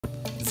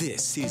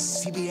This is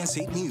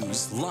CBS 8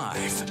 News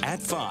Live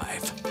at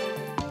 5.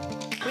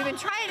 We've been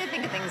trying to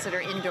think of things that are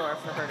indoor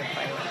for her to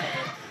play with.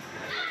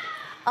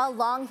 A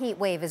long heat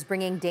wave is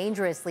bringing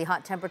dangerously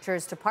hot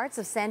temperatures to parts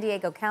of San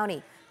Diego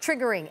County,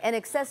 triggering an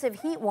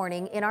excessive heat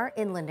warning in our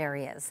inland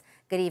areas.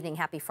 Good evening,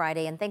 happy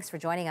Friday, and thanks for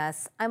joining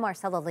us. I'm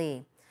Marcella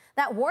Lee.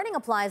 That warning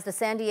applies to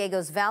San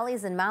Diego's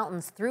valleys and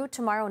mountains through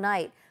tomorrow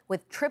night,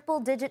 with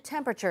triple-digit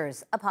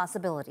temperatures a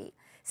possibility.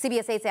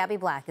 CBS 8's Abby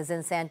Black is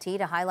in Santee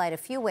to highlight a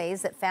few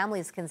ways that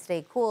families can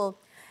stay cool.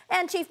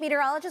 And Chief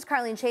Meteorologist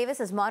Carlene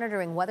Chavis is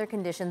monitoring weather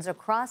conditions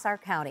across our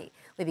county.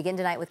 We begin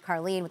tonight with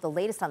Carlene with the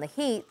latest on the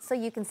heat so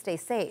you can stay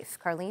safe.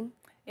 Carlene?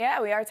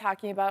 Yeah, we are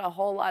talking about a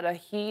whole lot of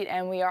heat,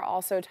 and we are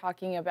also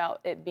talking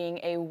about it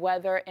being a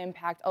weather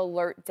impact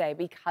alert day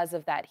because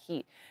of that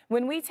heat.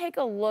 When we take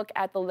a look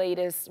at the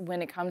latest when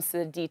it comes to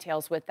the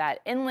details with that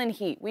inland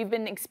heat, we've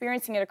been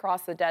experiencing it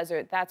across the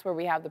desert. That's where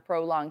we have the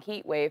prolonged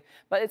heat wave,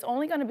 but it's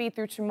only going to be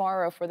through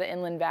tomorrow for the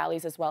inland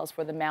valleys as well as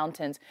for the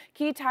mountains.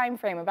 Key time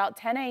frame about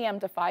 10 a.m.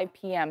 to 5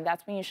 p.m.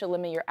 That's when you should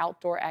limit your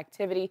outdoor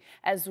activity,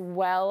 as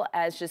well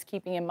as just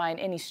keeping in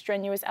mind any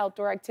strenuous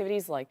outdoor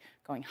activities like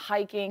going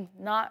hiking.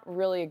 Not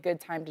really a good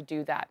time to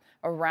do that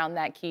around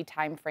that key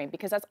time frame,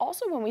 because that's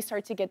also when we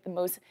start to get the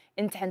most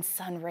intense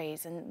sun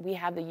rays, and we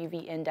have the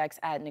UV index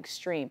at an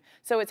extreme.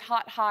 So it's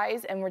hot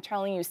highs, and we're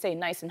telling you stay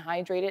nice and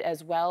hydrated,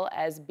 as well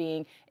as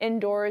being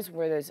indoors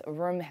where there's a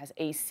room that has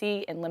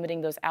AC, and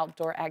limiting those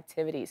outdoor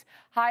activities.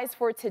 Highs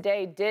for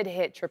today did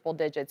hit triple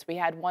digits. We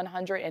had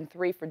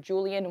 103 for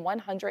Julian,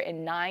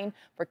 109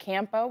 for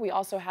Campo. We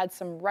also had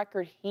some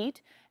record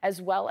heat,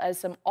 as well as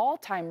some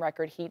all-time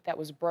record heat that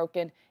was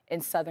broken in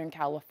Southern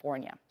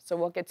California. So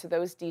we'll get to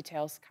those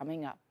details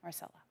coming up.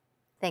 Marcella.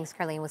 Thanks,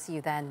 Carlene. We'll see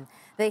you then.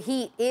 The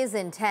heat is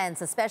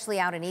intense, especially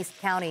out in East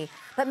County,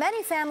 but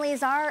many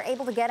families are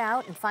able to get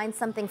out and find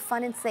something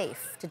fun and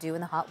safe to do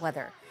in the hot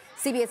weather.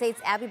 CBS 8's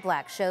Abby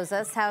Black shows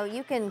us how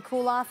you can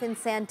cool off in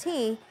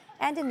Santee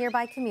and in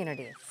nearby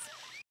communities.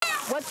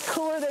 What's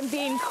cooler than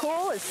being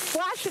cool is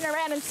splashing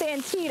around in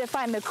Santee to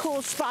find the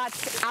cool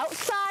spots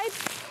outside,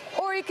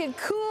 or you can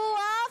cool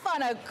off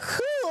on a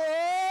cool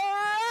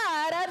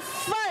ride at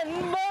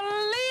Funbelievable.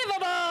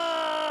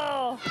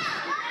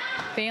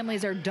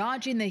 Families are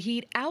dodging the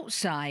heat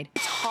outside.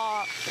 It's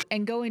hot.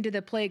 And going to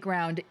the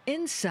playground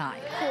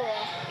inside. Cool.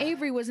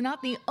 Avery was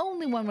not the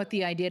only one with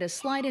the idea to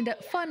slide into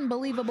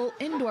Funbelievable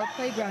indoor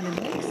playground in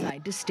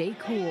Lakeside to stay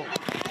cool.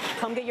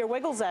 Come get your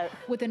wiggles out.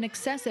 With an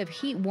excessive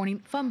heat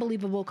warning,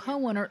 Funbelievable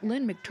co-owner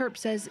Lynn McTurp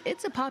says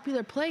it's a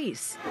popular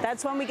place.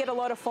 That's when we get a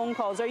lot of phone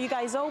calls. Are you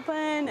guys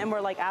open? And we're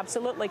like,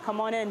 absolutely,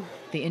 come on in.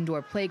 The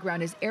indoor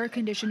playground is air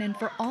conditioned and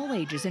for all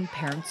ages and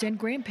parents and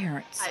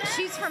grandparents.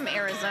 She's from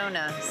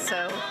Arizona,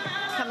 so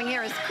coming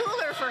here is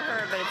cooler for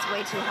her, but it's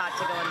way too hot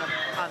to go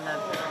on the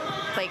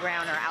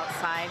playground or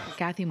outside.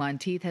 Kathy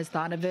Monteith has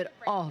thought of it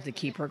all to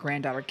keep her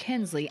granddaughter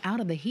Kensley out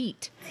of the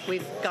heat.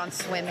 We've gone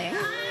swimming.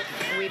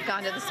 We've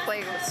gone to the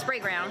spray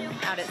ground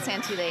out at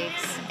Santee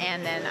Lakes,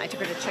 and then I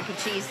took her to Chuck E.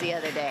 Cheese the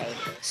other day.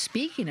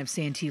 Speaking of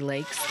Santee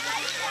Lakes,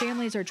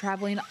 families are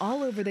traveling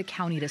all over the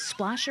county to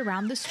splash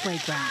around the spray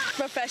ground.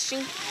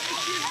 Refreshing. It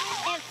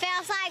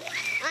feels like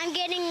I'm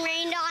getting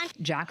rained on.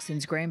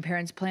 Jackson's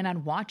grandparents plan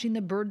on watching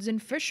the birds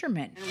and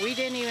fishermen. We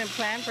didn't even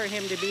plan for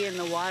him to be in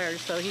the water,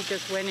 so he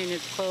just went in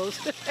his clothes.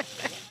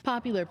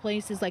 Popular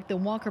places like the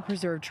Walker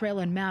Preserve Trail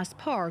in Mass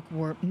Park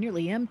were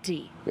nearly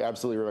empty. We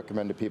absolutely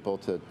recommend to people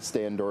to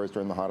stay indoors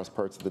during the hottest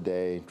parts of the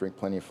day, drink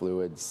plenty of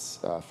fluids,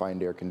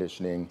 find air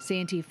conditioning.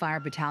 Santee Fire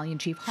Battalion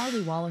Chief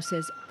Harley Wallace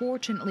says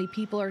fortunately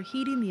people are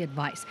heeding the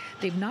advice.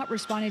 They've not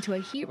responded to a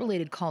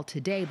heat-related call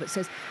today, but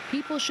says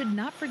people should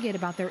not forget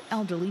about their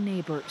elderly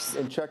neighbors.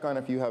 And check on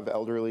if you have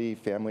elderly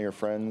family or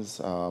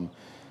friends,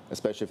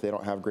 especially if they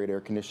don't have great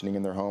air conditioning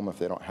in their home, if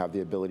they don't have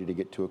the ability to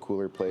get to a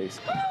cooler place.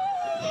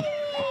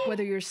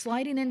 Whether you're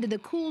sliding into the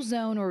cool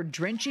zone or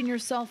drenching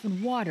yourself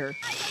in water,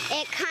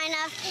 It kind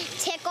of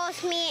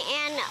tickles me,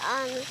 and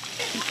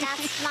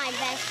that's my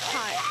best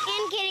part.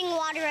 And getting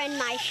water in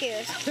my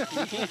shoes.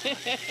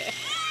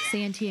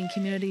 Santee and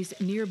communities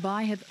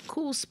nearby have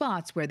cool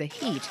spots where the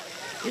heat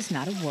is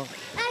not a worry.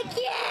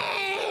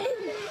 Again!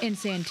 In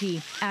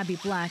Santee, Abby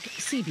Black,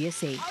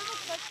 CBS 8.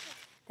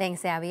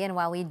 Thanks, Abby. And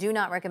while we do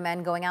not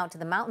recommend going out to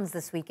the mountains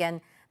this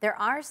weekend, there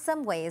are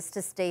some ways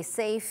to stay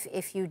safe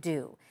if you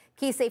do.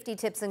 Key safety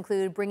tips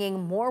include bringing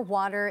more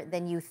water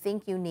than you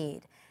think you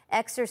need.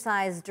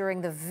 Exercise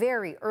during the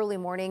very early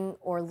morning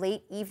or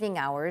late evening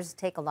hours.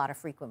 Take a lot of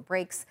frequent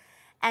breaks.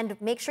 And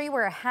make sure you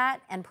wear a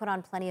hat and put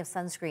on plenty of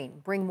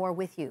sunscreen. Bring more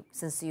with you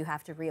since you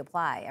have to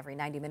reapply every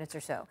 90 minutes or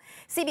so.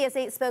 CBS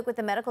 8 spoke with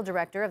the medical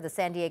director of the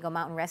San Diego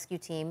Mountain Rescue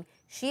Team.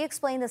 She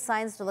explained the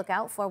signs to look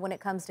out for when it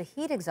comes to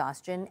heat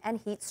exhaustion and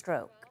heat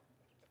stroke.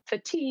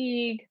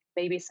 Fatigue,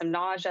 maybe some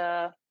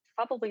nausea,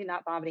 probably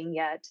not vomiting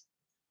yet.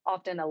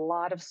 Often a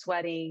lot of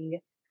sweating,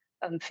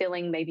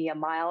 feeling maybe a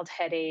mild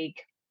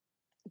headache,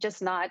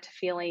 just not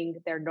feeling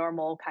their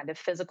normal kind of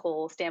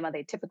physical stamina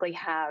they typically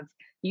have.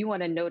 You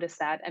want to notice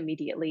that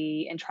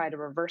immediately and try to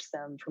reverse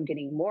them from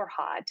getting more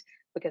hot,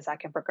 because that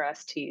can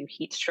progress to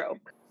heat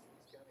stroke.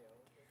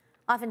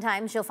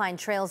 Oftentimes, you'll find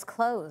trails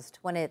closed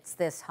when it's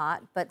this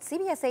hot, but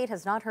CBS 8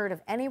 has not heard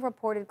of any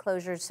reported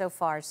closures so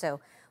far, so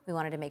we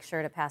wanted to make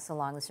sure to pass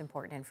along this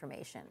important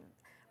information.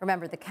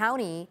 Remember, the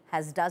county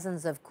has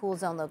dozens of cool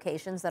zone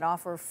locations that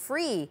offer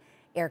free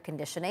air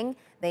conditioning.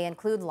 They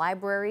include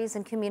libraries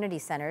and community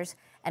centers,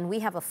 and we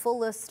have a full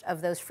list of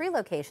those free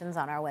locations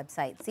on our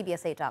website,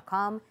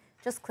 cbs8.com.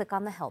 Just click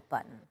on the help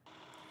button.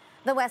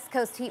 The West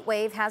Coast heat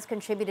wave has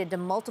contributed to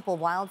multiple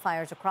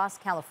wildfires across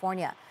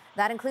California.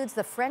 That includes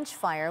the French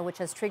fire, which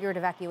has triggered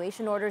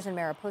evacuation orders in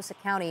Mariposa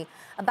County,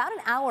 about an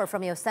hour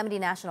from Yosemite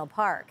National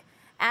Park.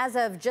 As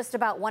of just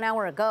about 1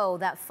 hour ago,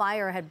 that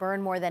fire had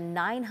burned more than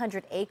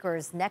 900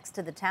 acres next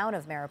to the town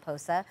of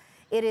Mariposa.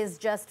 It is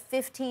just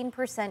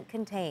 15%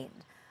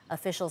 contained.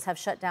 Officials have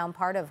shut down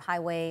part of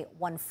Highway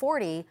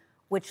 140,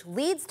 which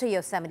leads to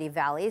Yosemite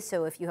Valley.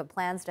 So if you have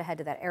plans to head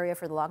to that area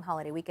for the long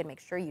holiday weekend, make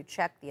sure you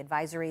check the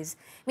advisories.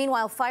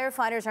 Meanwhile,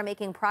 firefighters are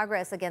making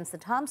progress against the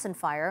Thompson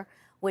fire,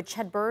 which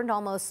had burned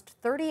almost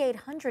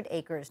 3,800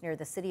 acres near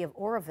the city of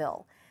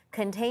Oroville.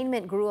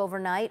 Containment grew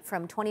overnight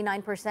from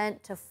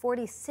 29% to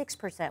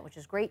 46%, which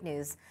is great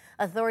news.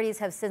 Authorities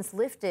have since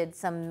lifted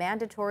some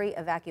mandatory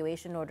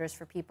evacuation orders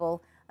for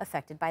people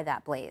affected by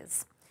that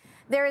blaze.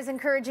 There is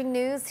encouraging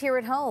news here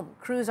at home.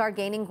 Crews are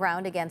gaining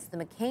ground against the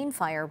McCain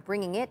fire,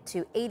 bringing it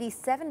to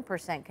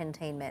 87%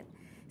 containment.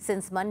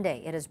 Since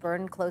Monday, it has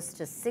burned close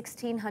to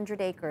 1,600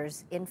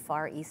 acres in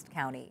Far East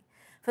County.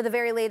 For the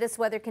very latest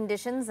weather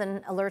conditions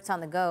and alerts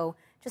on the go,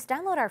 just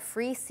download our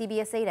free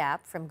CBS 8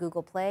 app from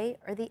Google Play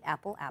or the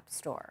Apple App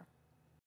Store.